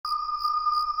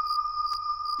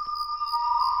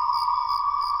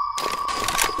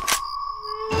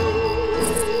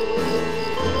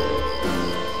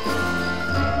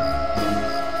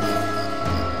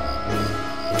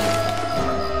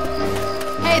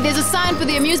side, there's a sign for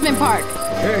the amusement park.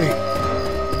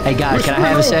 Hey guys, can I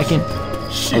have a second?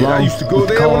 Shit, Hello? I used to go With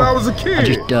the there when car? I was a kid. I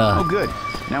just, Oh, good.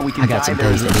 Now we can I got some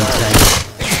things to do today.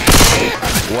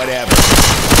 Whatever.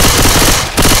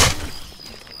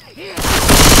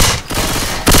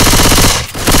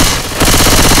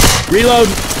 Reload!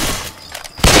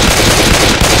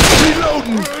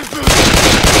 Reloading!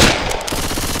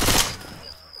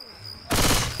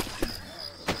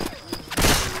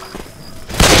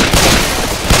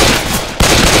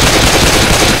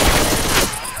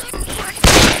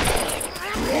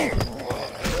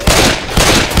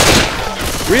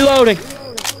 Reloading!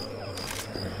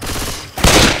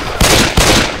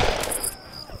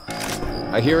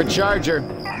 I hear a charger.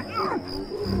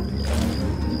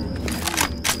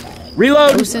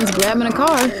 Reload! No sense grabbing a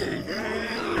car.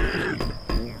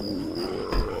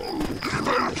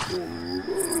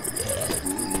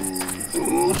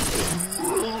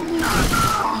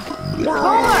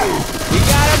 We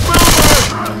got a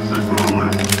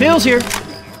boomer! Bill's here!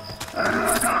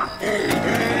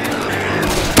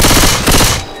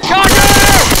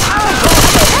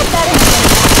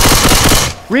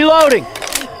 Reloading!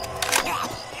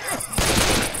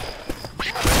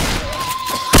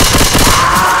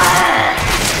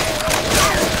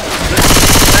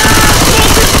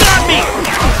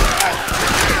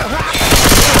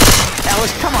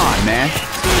 Alice, come on, man.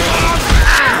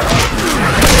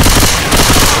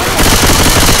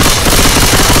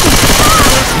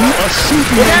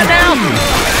 Look out now!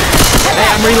 Hey,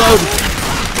 I'm reloading.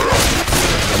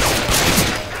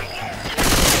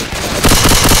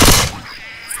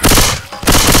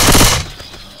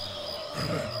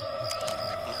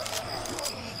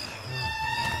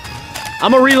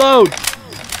 I'm a reload.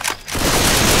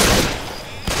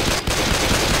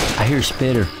 I hear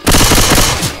Spitter. We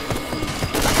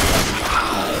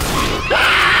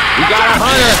got a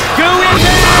hunter. Go in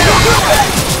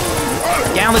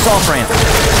there! Down this off ramp.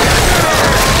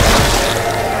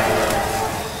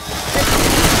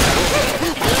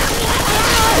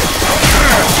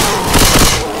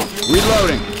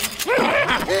 Reloading.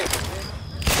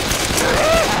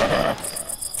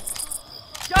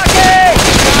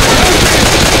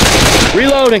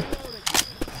 Reloading.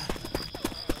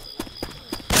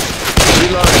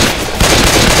 Reloading.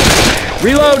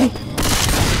 Reloading.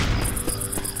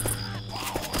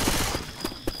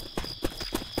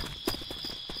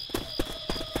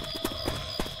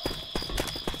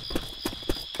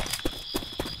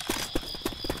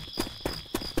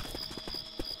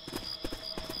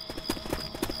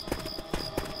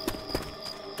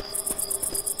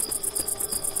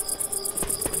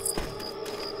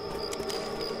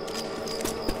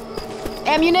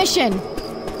 Ammunition.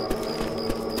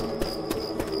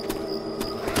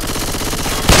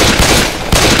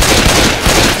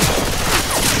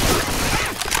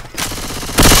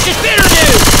 It's better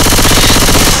dude!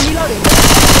 Reloading.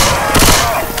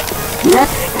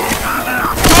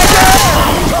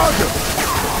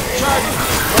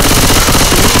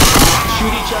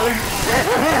 Shoot each other.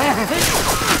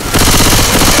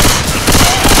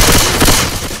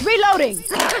 Reloading.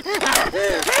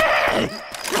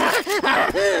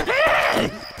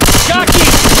 Jockey!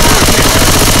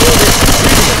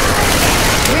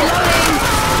 Reloading.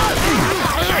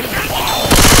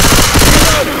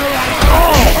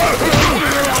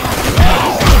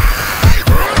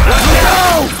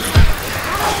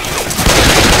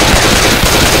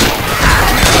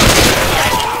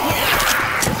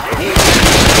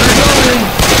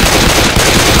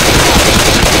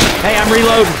 Hey, I'm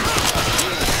reloading.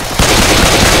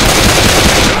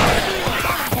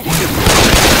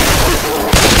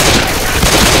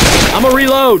 I'm a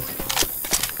reload.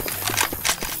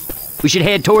 We should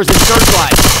head towards the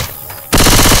searchlight.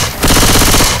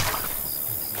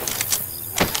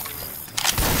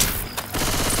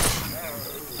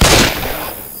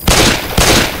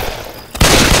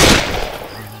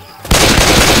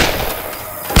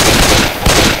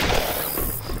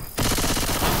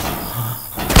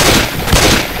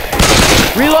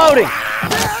 Reloading.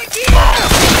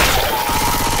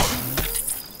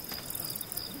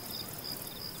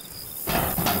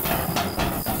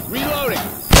 Reloading.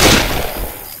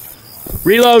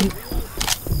 Reload.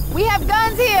 We have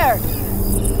guns here.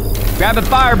 Grabbing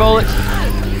fire bullets.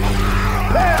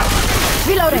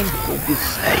 Reloading.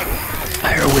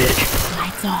 I hear a witch.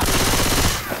 Lights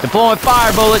off. Deploying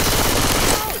fire bullets.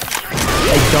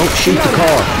 Hey, don't shoot the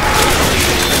car.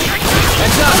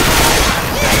 Heads up.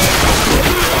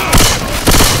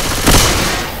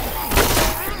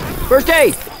 First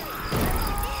aid.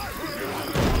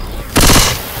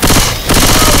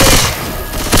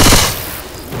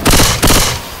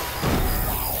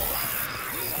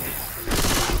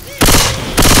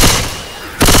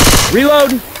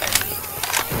 Reloading.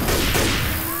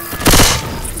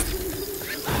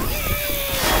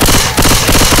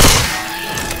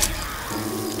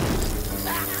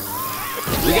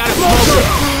 We got a smoker.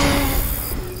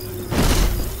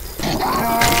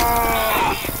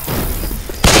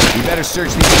 You better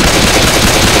search these.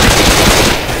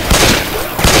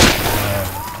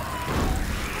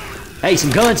 Hey,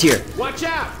 some guns here. Watch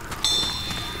out!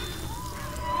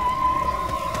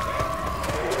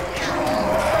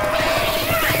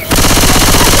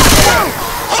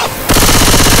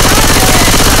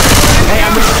 Hey,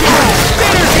 I'm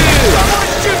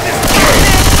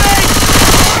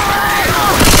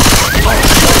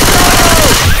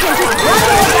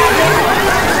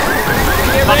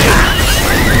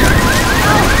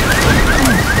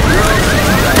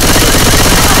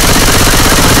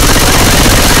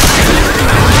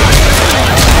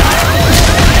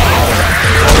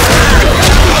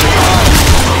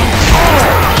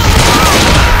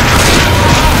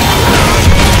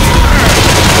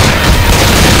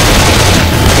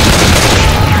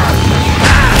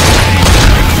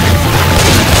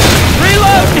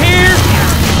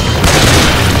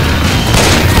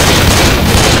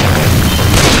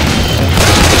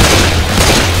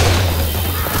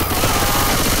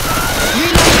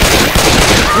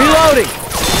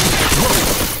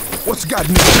What's got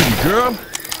into you, girl?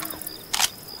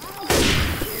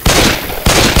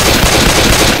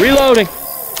 reloading.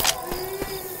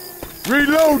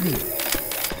 Reloading!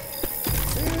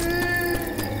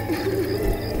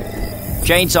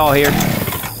 Chainsaw here.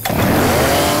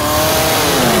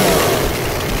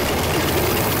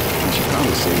 You should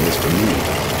probably save this for me.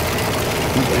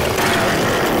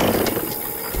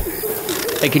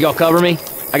 Hey, can y'all cover me?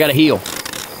 I gotta heal.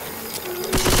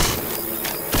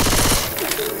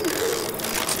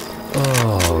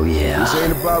 Oh, yeah. This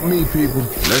ain't about me, people.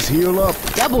 Let's heal up.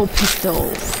 Double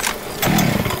pistols.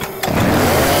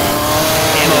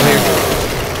 Ammo here.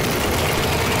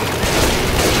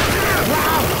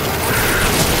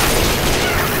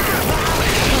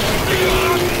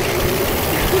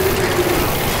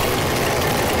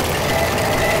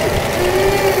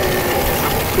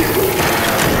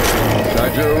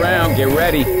 Charger around. Get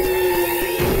ready.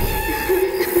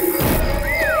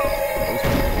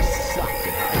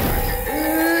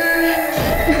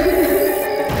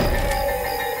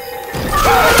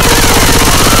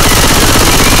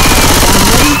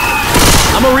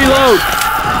 I'm gonna reload.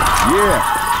 Yeah.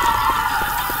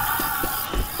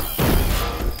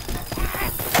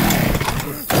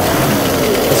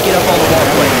 Let's get up on the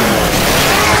walkway.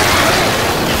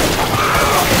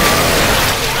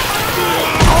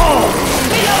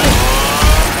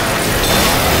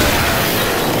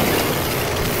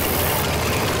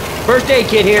 First aid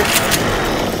kit here.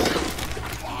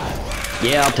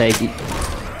 Yeah, I'll take it.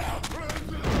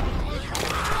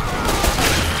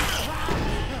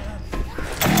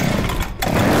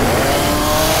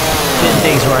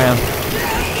 Things around.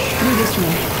 Through this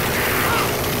way.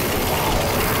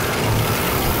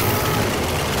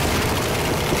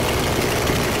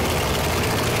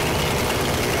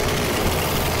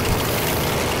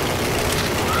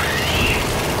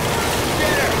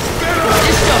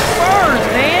 This stuff burns,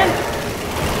 man.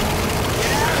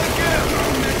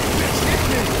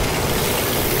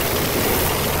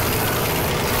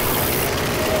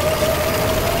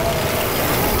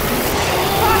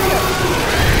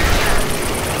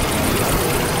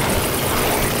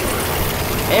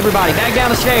 Everybody, back down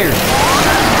the stairs.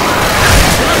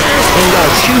 And y'all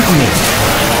shooting me.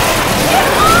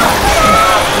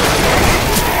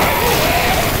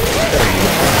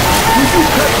 Would you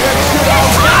cut that shit out?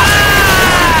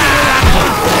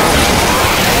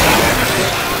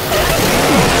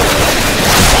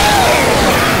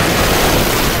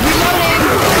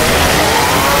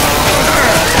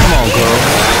 Come on, girl.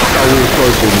 I thought we were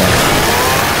supposed to now.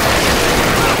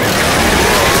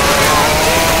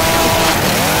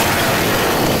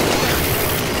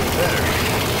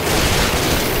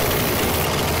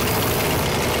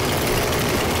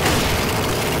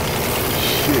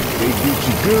 They beat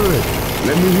you good.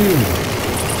 Let me hear you.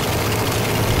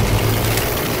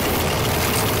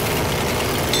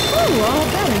 Ooh, all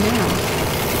better now.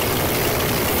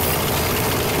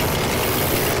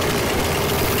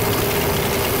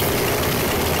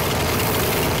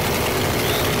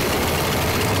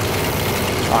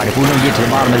 All right, if we're gonna get to the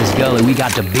bottom of this gully, we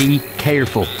got to be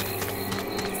careful.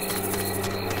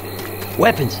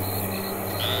 Weapons.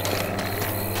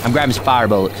 I'm grabbing some fire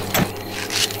bullets.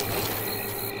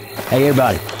 Hey,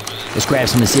 everybody, let's grab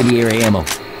some incendiary ammo.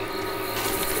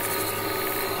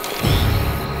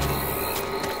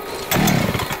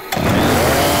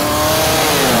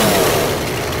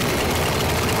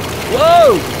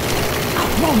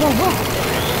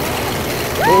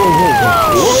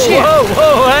 shit! Whoa,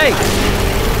 whoa, hey!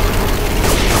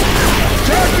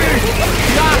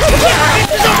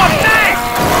 This is on my back!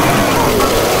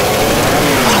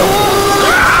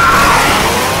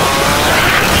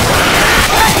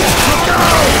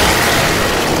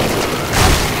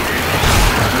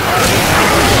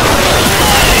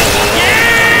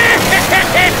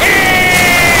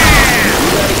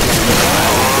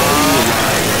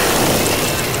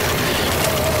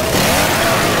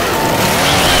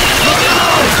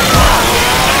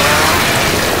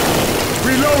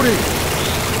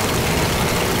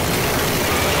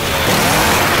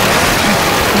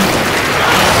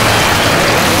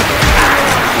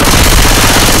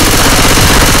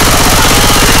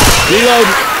 Reload.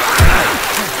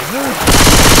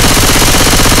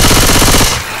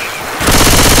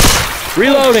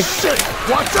 Reloading. Shit!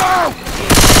 Watch out!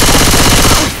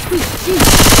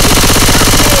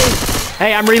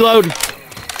 Hey, I'm reloading.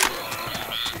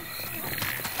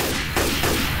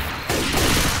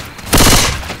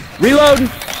 Reloading.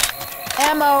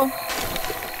 Ammo.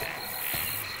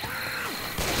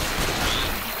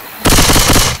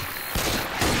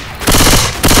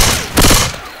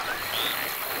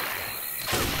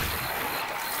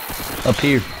 Up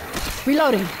here.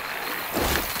 Reloading.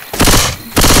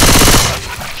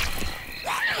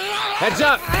 Heads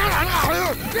up.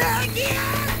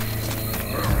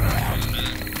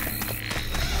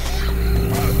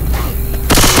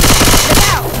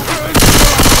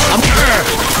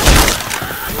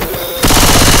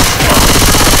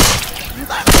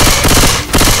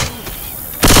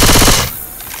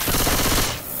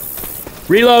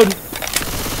 Reload.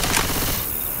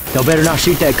 Y'all better not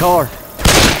shoot that car.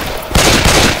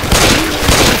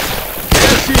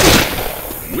 There she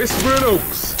is. Whispering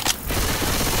Oaks.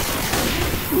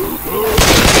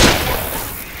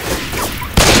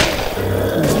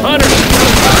 Hunter.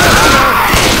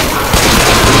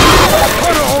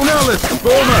 Hunter on Ellis.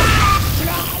 Going up.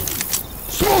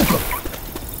 Smoker.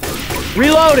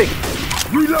 Reloading.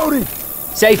 Reloading.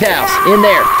 Safe house. In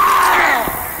there.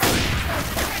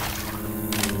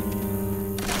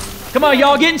 Come on,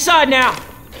 y'all. Get inside now.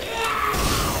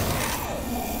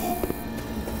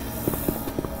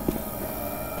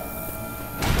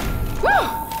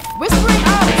 Whispering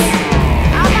Oaks.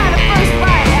 I'm out of first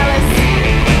bite, Ellis.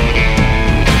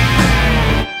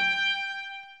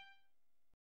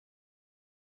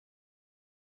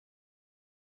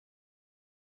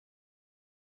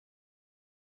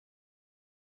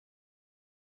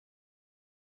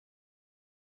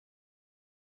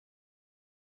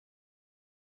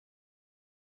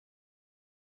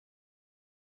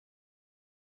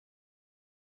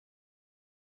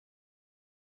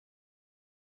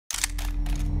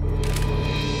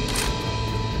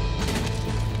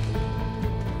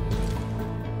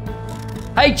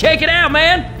 Hey, check it out,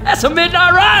 man. That's some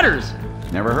Midnight Riders.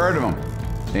 Never heard of them.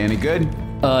 They any good?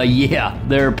 Yeah,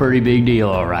 they're a pretty big deal,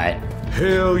 all right.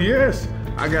 Hell yes.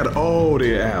 I got all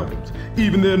their albums,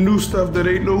 even their new stuff that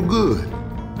ain't no good.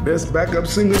 Best backup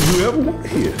singers you ever want to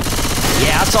hear.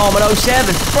 Yeah, I saw them at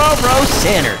 07, front row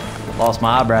center. Lost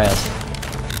my eyebrows.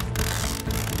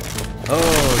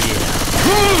 Oh, yeah.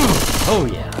 Oh,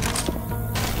 yeah.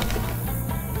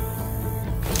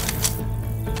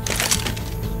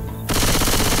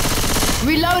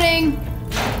 Reloading.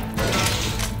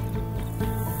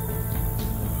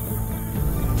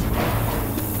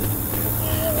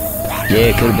 Yeah,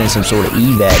 it could have been some sort of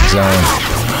evac zone.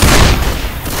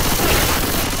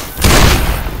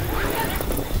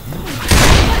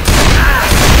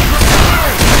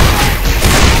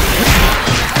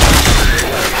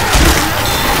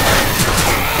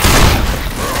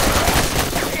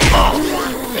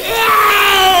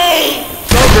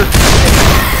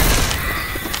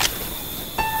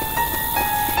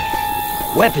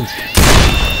 Weapons.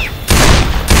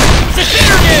 It's a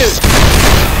shooter dude!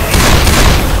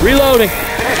 Reloading.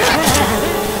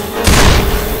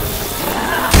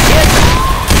 Hit.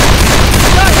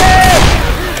 Got hit!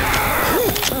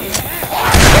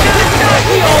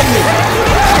 He on me.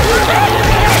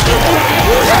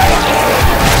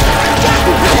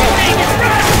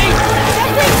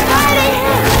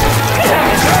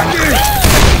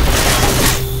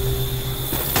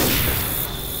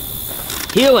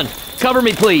 Healing. Cover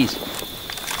me, please.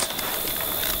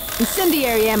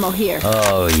 Incendiary ammo here.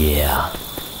 Oh, yeah.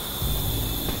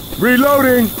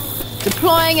 Reloading.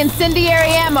 Deploying incendiary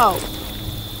ammo.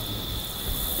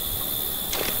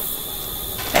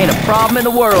 Ain't a problem in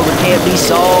the world that can't be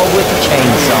solved with a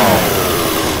chainsaw.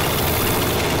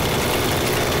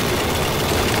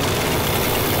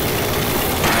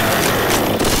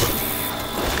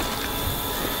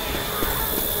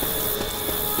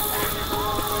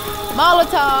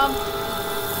 Molotov.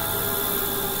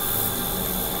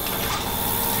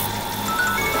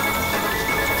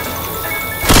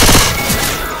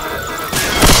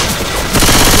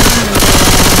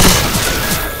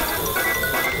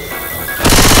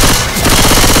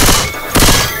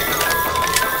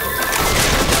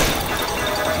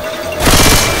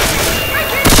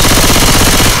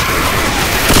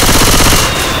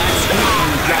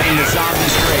 Driving the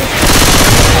zombies crazy.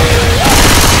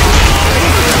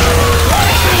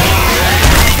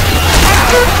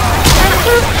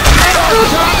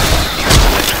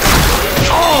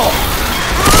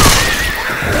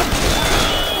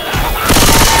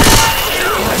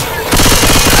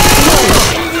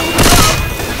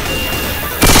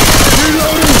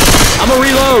 I'ma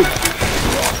reload.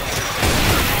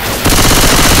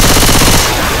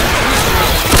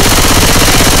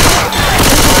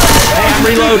 Hey, I'm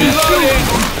reloading.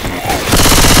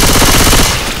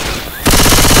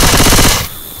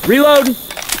 Reloading.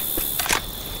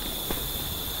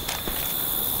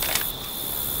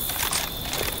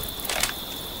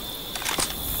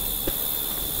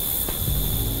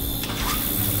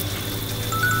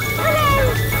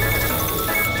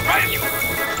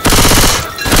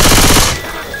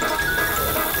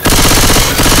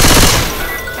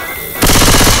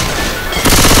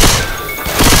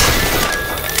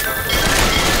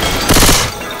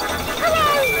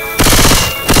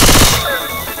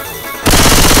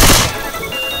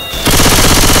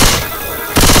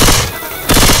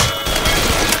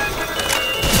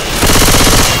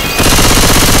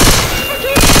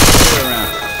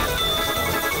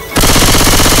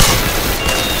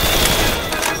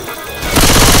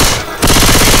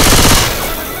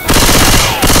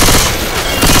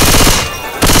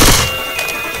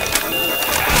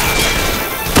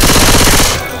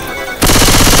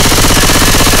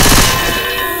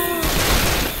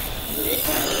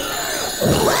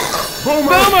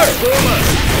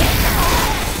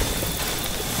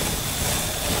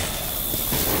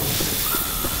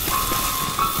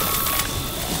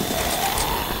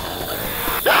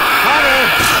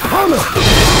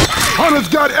 Hunter's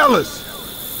got Ellis.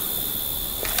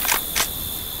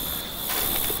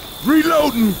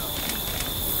 Reloading.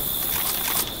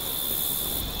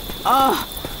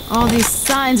 All these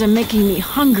signs are making me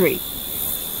hungry.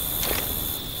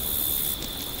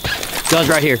 Guns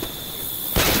right here.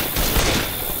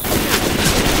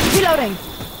 Reloading.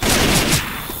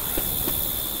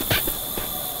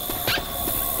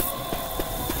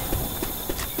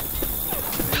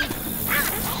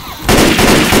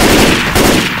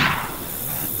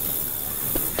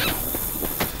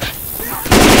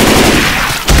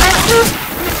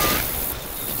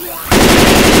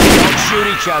 Don't shoot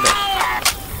each other.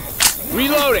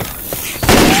 Reloading.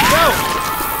 Go.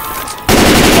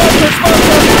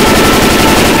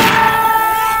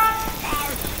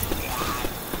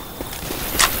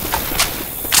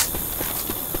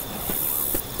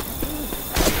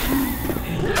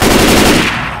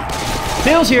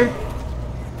 Bill's here.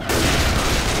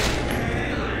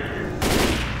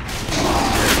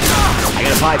 I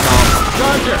got a pipe bomb.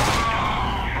 Roger.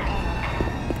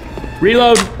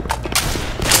 Reload.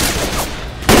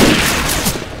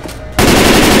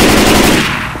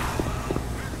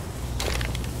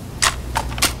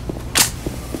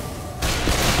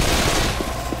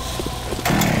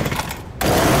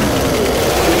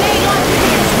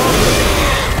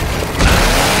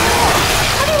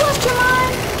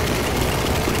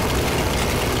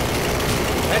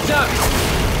 Heads up.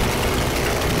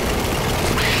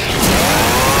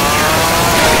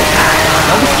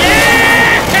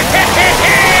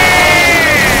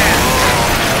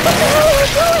 What the hell are you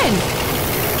doing?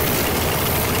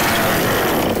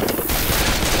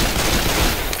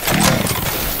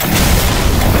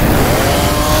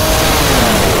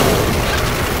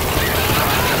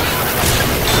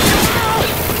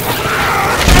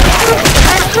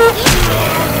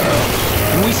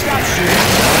 Can we stop shooting?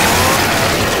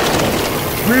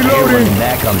 Reloading.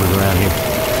 Back numbers around here.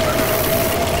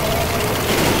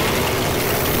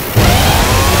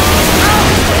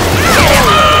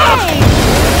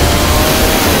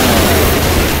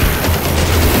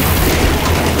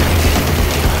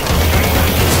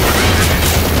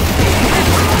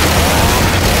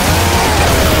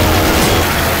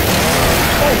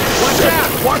 Watch out!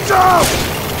 Watch out!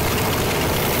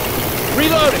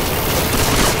 Reloading.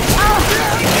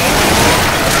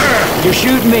 You're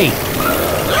shooting me.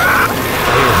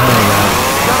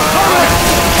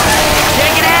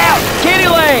 Check it out!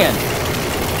 Kittyland!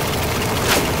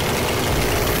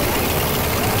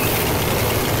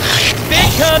 Big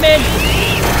coming!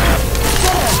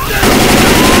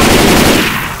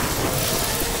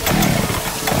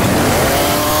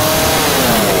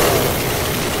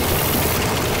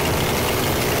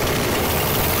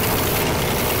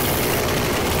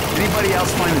 Anybody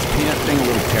else find this peanut thing a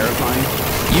little terrifying?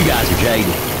 You guys are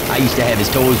jaded. I used to have his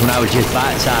toys when I was just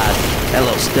bite-sized. That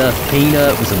little stuffed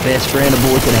peanut was the best friend a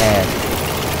boy could have.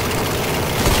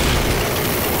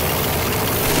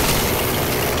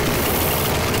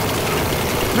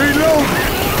 Reload!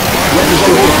 Weapons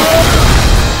over here.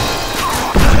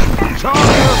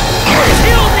 Charger!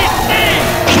 Kill this thing!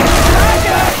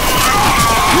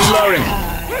 Reloading.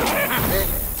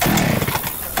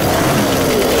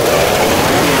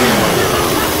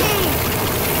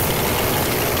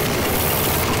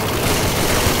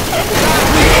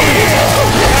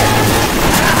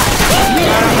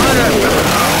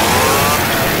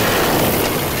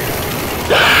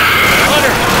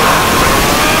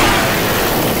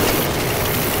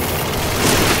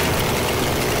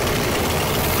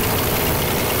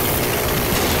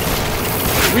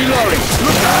 Reloading.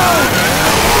 Look out!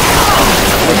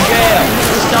 Michelle,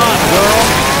 stop, girl.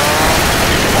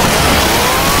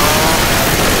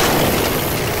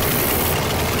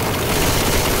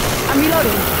 I'm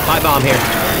reloading. Pipe bomb here.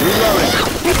 Reloading.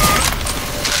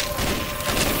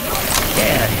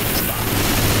 Yeah.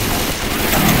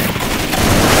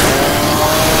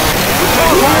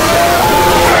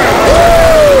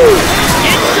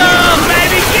 Get some,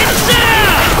 baby, get some!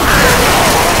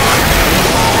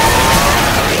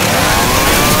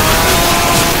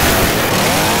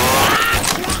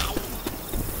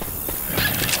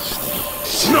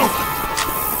 No!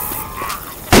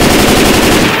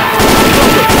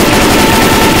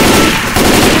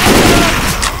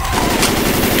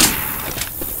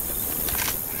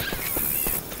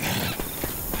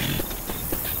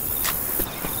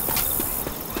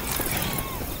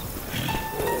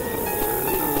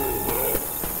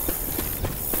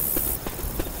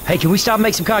 Hey, can we stop and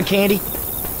make some cotton candy?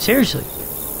 Seriously.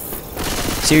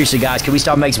 Seriously, guys, can we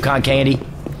stop and make some cotton candy?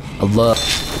 I love.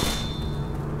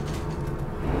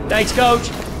 Thanks, Coach.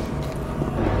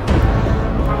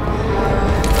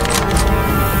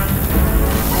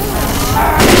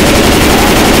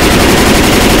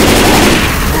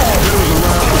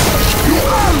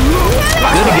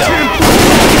 Good to go.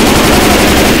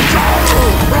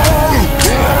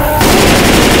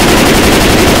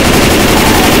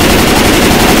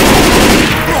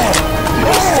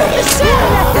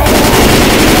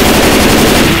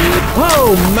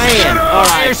 Oh man! All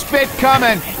right, Fire spit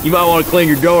coming. you might want to clean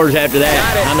your doors after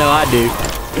that. I know I do.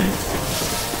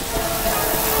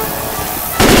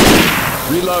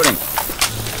 Reloading.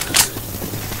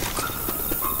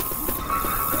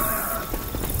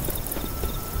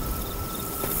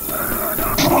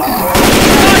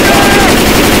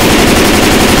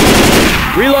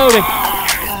 Reloading.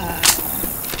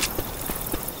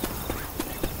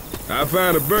 I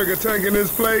find a burger tank in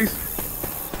this place.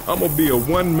 I'm gonna be a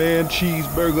one-man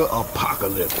cheeseburger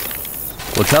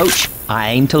apocalypse. Well, Coach, I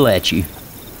aim to let you.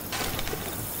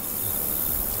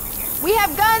 We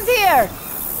have guns here.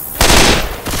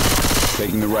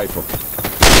 Taking the rifle.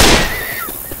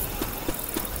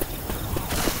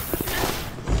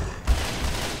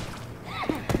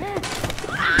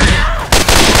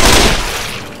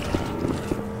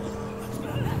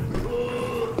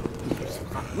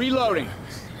 Reloading.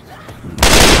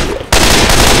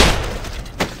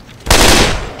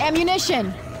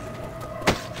 Ammunition.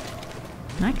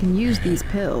 I can use these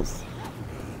pills.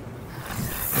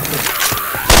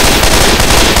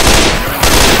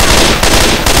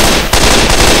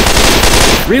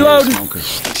 Reloading. Smoker.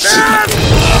 Smoker!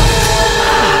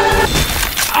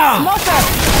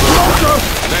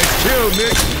 Nice kill,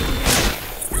 Nick.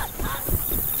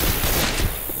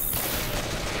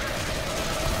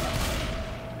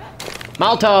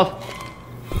 Molotov.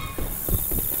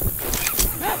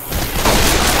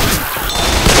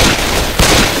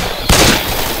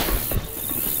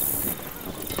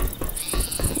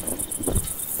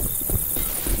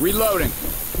 Reloading.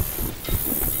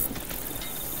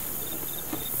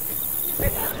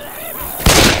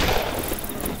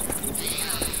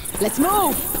 Let's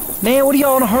move! Man, what are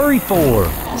y'all in a hurry for?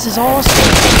 This is awesome.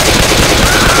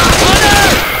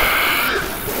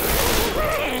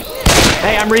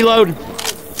 Hey, I'm reloading.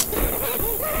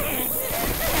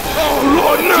 Oh,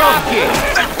 Lord, no! Jockey.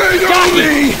 That thing on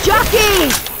me!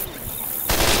 Jockey!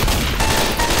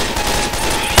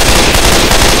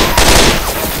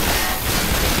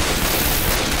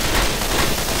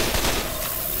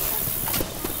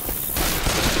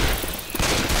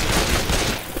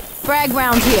 Frag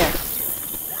rounds here.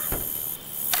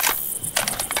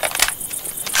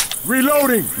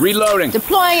 Reloading! Reloading.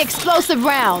 Deploying explosive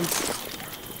rounds.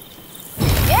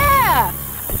 Yeah!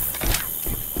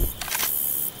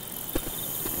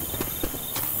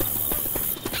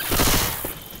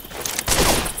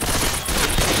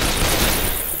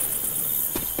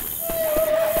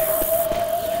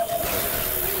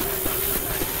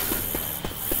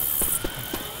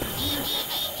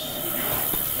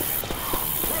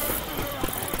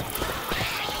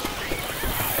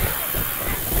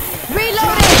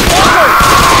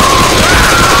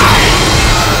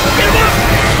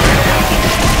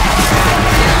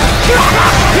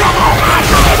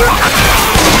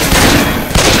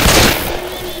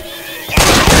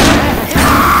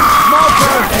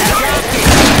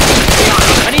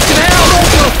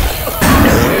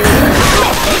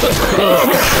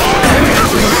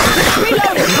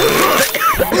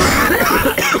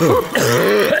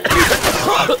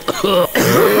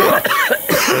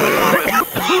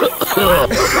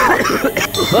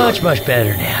 Much, much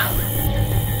better now.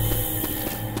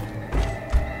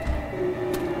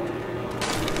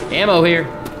 Ammo here.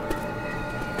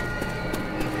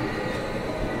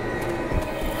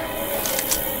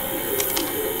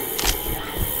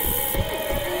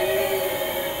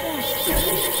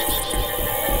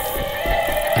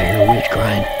 I hear a witch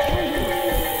crying.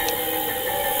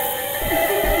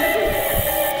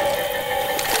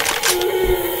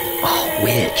 Oh,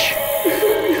 witch.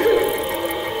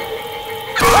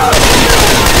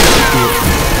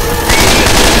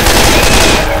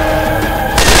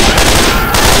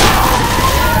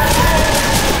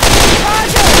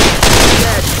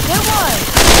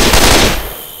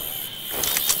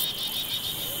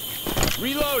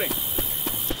 Reloading.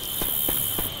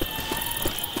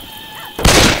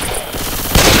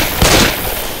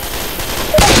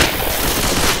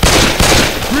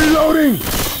 Reloading!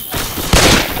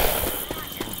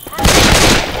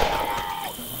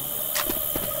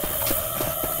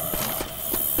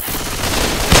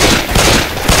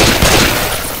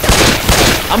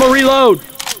 I'm a reload.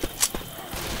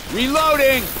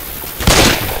 Reloading.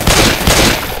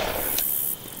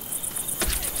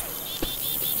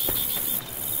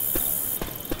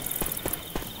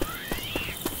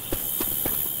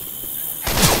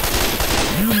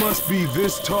 You must be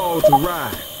this tall to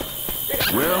ride.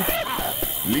 Well,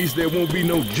 at least there won't be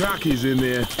no jockeys in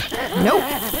there. Nope.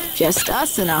 Just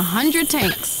us and 100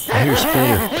 tanks. I hear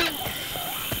Splitter.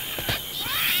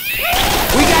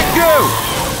 We got goo.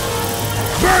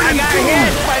 I got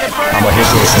hit by the burning. I'm gonna hit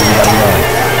this and we gotta run.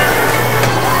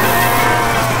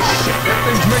 That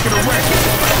thing's making a wreck.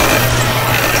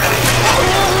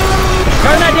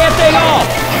 Turn that damn thing off!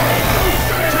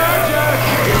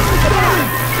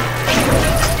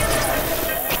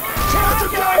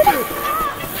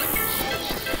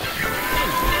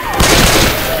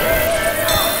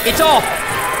 It's off!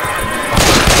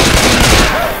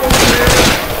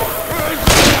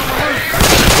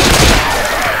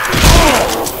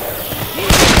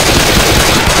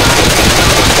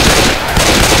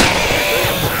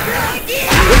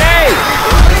 Grenade!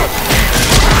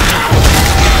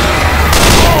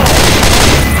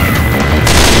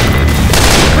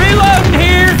 Reloading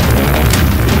here!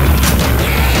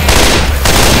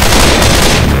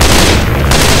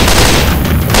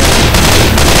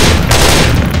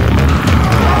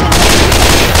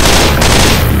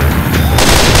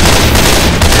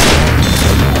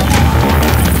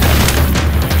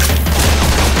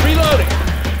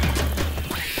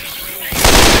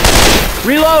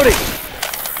 Reloading!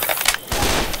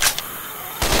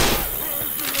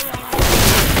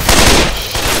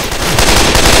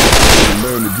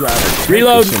 Learn to drive a tank or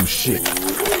Reload. some shit. Go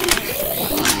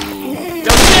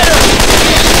get her!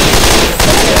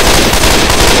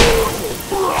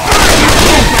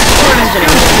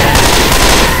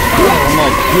 I'm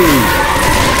on food.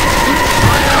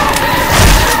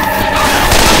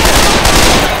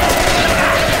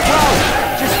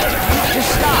 Just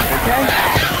stop, okay?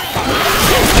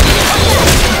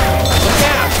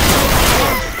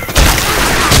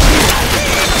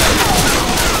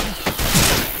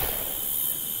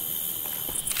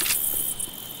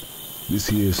 This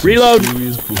here is some Reload.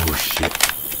 serious bullshit.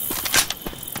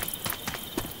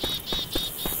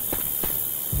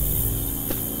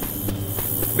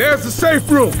 There's the safe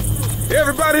room.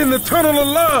 Everybody in the tunnel of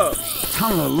love.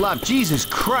 Tunnel of love, Jesus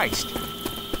Christ.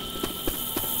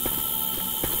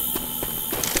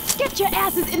 Get your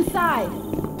asses inside.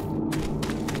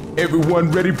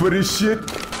 Everyone ready for this shit?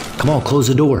 Come on, close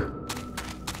the door.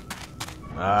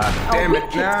 Damn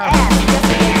it now.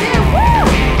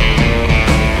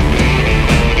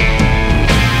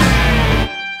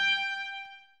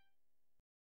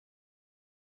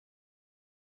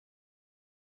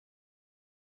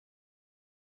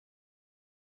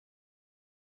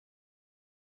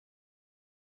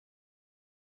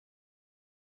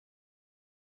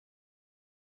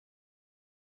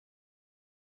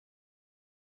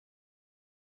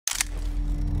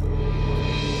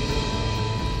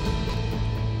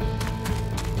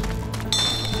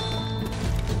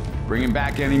 Bringing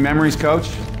back any memories, Coach?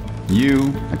 You,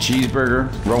 a cheeseburger,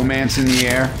 romance in the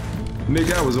air.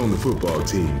 Nick, I was on the football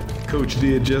team. Coach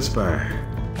did just fine.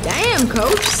 Damn,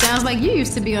 Coach. Sounds like you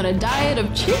used to be on a diet of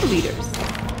cheerleaders.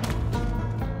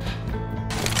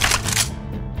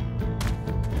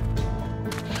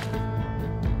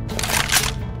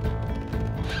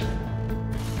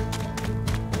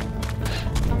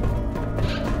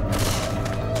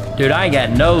 Dude, I ain't got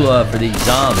no love for these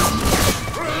zombies.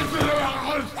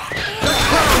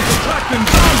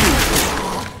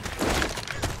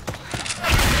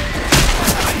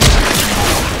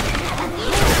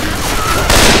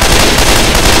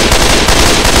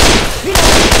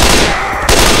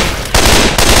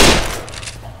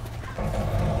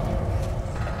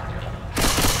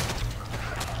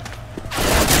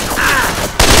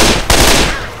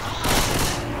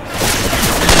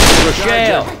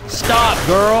 shell. Stop,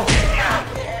 girl.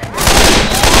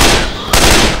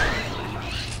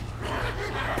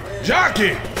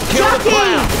 Jockey! Kill the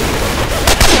clown.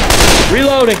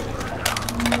 Reloading.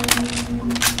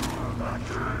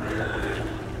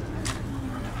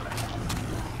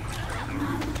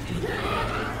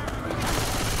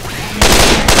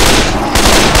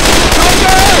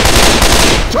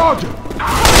 Charger!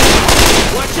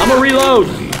 I'm a reload.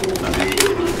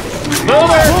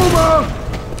 Boomer!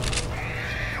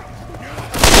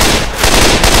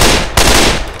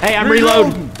 Hey, I'm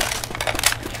reloading.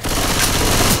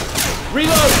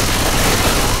 Reload!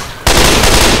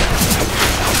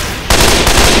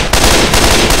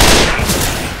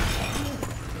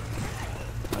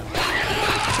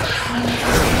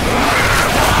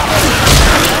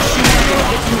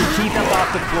 Get your teeth up off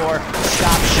the floor.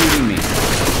 Stop shooting me.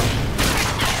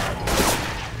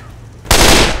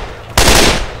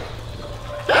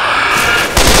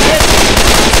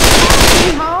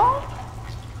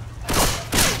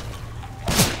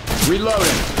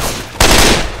 Reloading.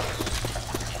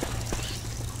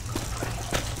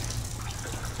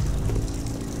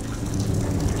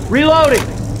 Reloading!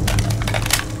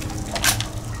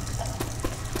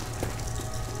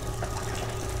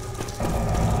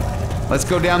 Let's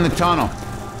go down the tunnel.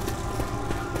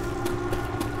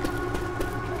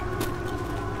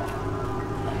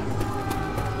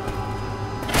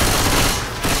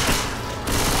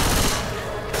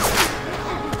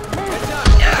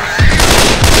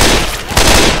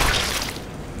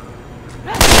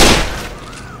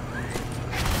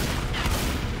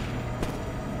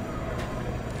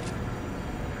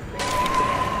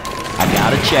 I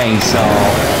got a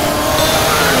chainsaw.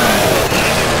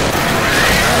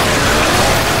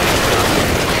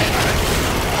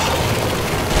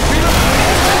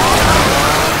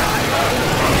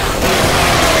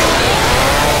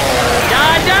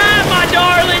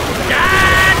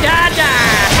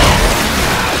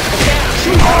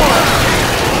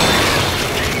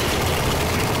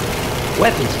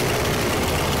 Weapons.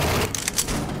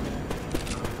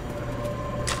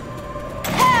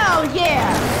 Hell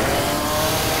yeah!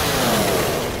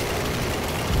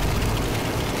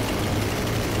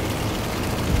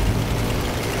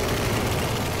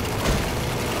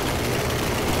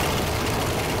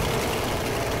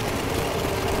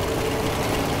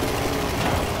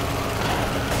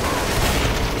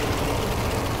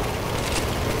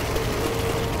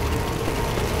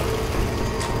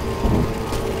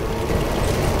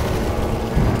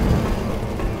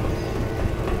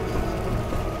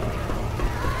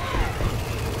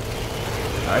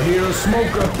 I hear a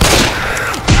smoker.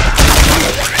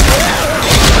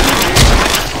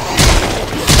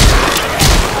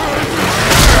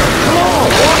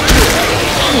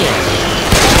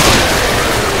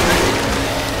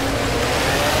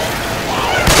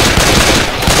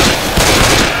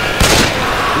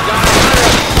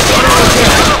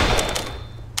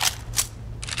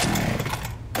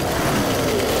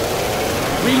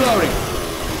 Reloading.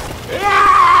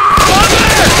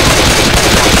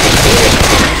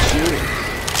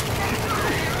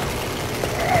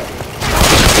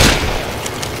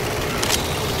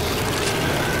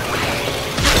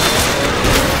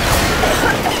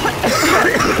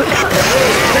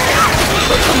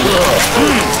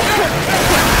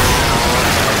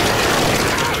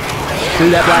 Threw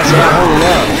that blast out, hold it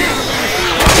up.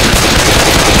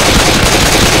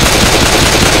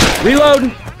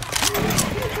 Reloading.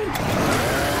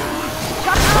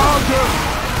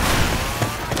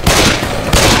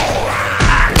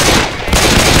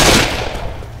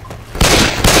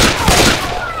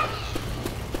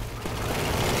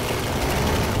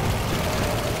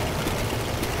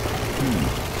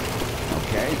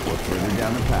 Okay, we're further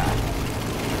down the path.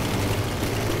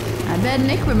 I bet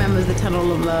Nick remembers the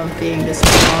Tunnel of Love being this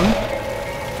long.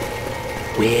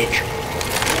 Witch.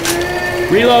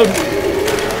 Reload.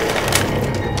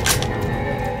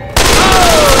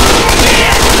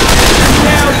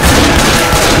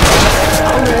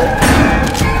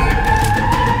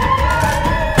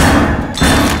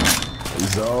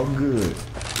 It's all good.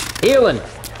 Healing.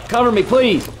 Cover me,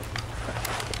 please.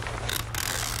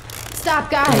 Stop,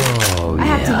 guys. Oh, I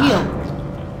have to yeah. heal.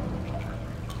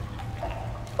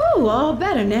 Ooh, all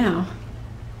better now.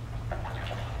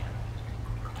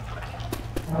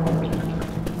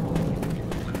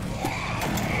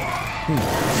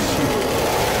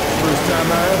 First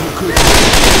time I ever could.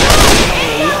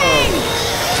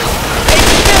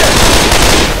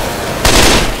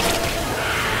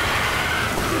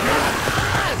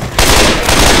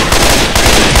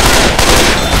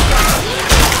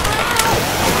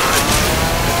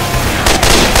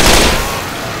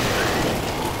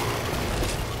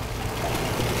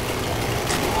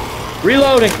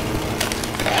 Reloading.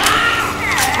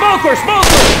 Smoker!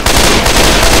 Smoker!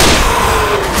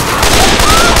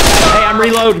 Hey, I'm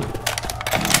reloading.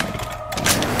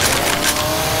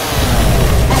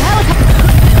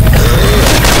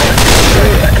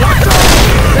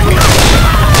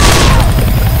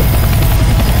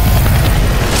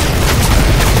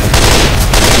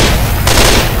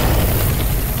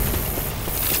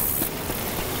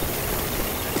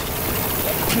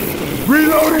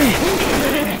 Reloading!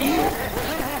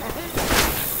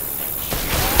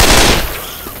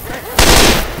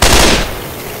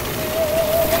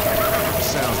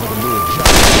 Sounds like a little job.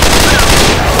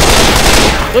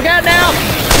 Look out now!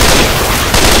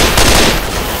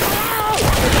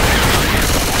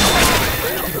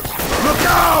 Look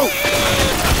out!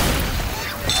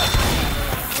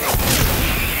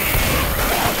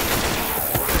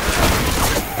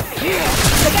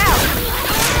 Look out!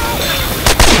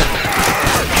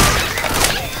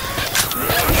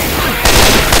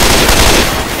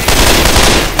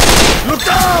 Look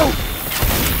out!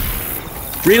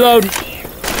 Reload.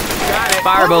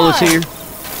 Fire bullets here.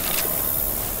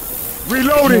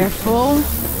 Reloading! Careful.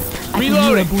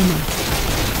 Reloading.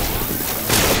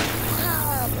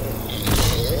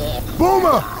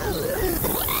 Boomer!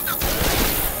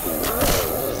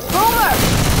 Boomer!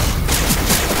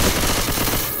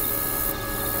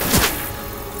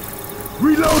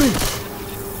 Reloading!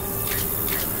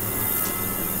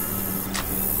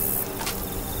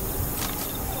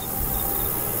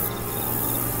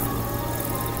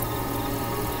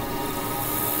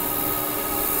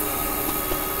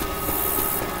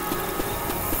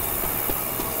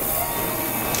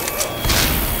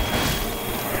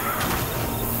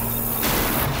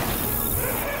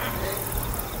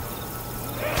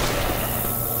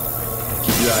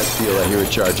 Keep your eyes peeled, I hear a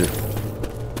charger.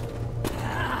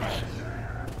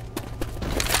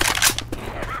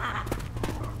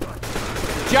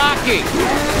 Jockey!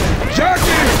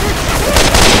 Jackie!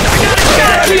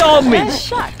 He on me! Nice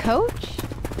shot, coach.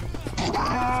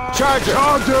 Charger!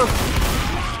 Charger!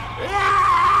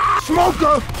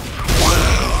 Smoker!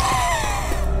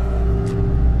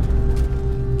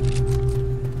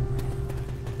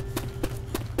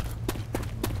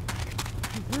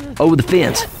 Over the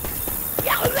fence.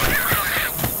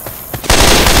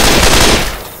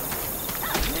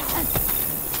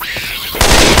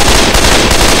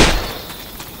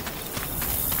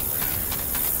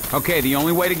 Okay, the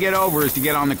only way to get over is to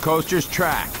get on the coaster's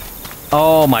track.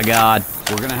 Oh my God.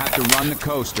 We're gonna have to run the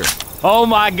coaster. Oh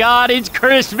my God, it's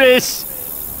Christmas!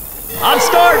 I'm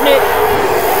starting it!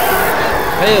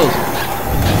 Pills.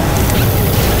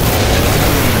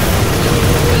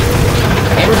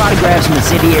 Everybody grab some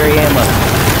incendiary ammo.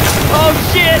 Oh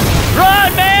shit!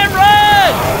 Run, man,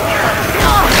 run!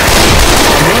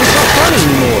 Man, it's not funny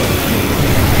anymore.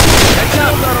 That's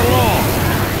not along.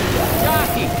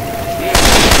 Jockey!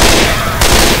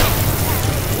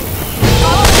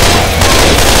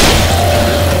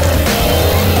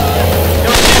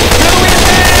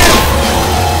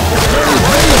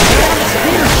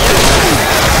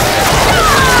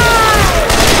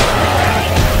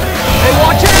 Hey,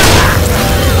 watch out!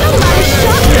 Somebody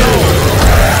shot me!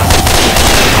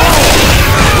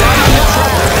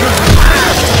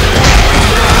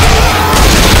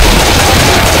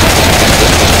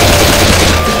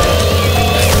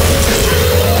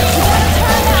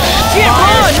 Shit,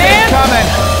 run, man! Coming!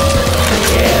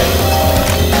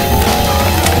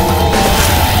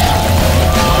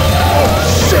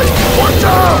 Shit! Watch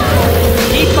out!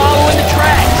 Keep following the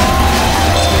tracks.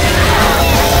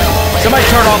 Somebody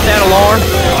turn off that alarm.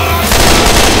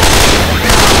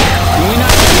 Can we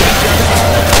not see each other?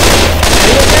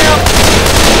 Hey, look out!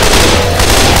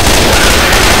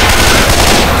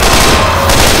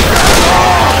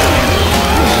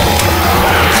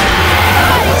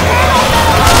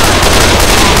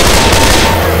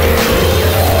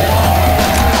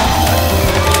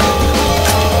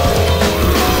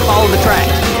 Follow the tracks.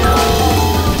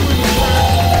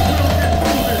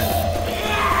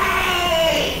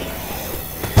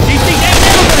 These things ain't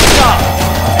never gonna stop.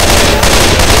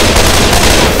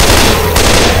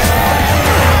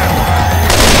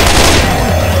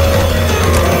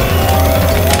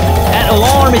 That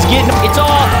alarm is getting... It's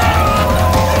off.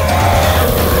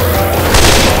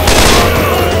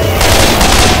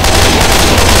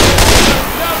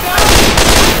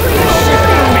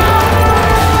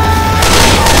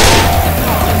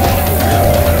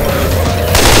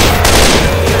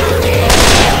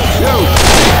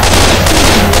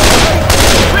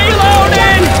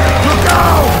 Reloading! Look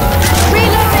out!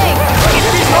 Reloading!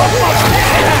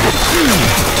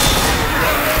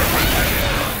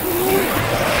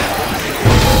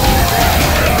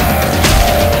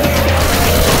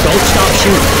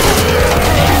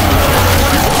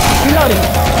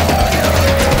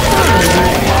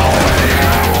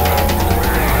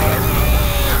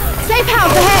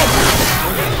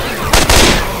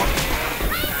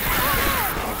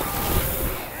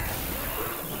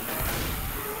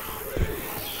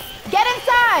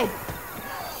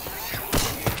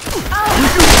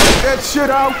 that shit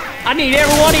out. I need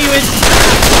every one of you in.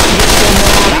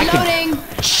 I Reloading.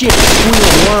 could shit squeal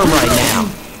a worm right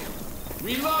now.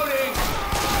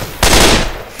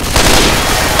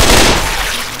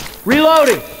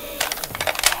 Reloading.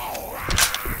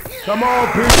 Come on,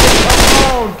 people,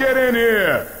 come on, get in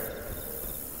here.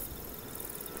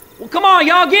 Well, come on,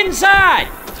 y'all, get inside.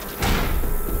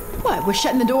 What, we're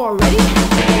shutting the door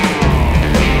already?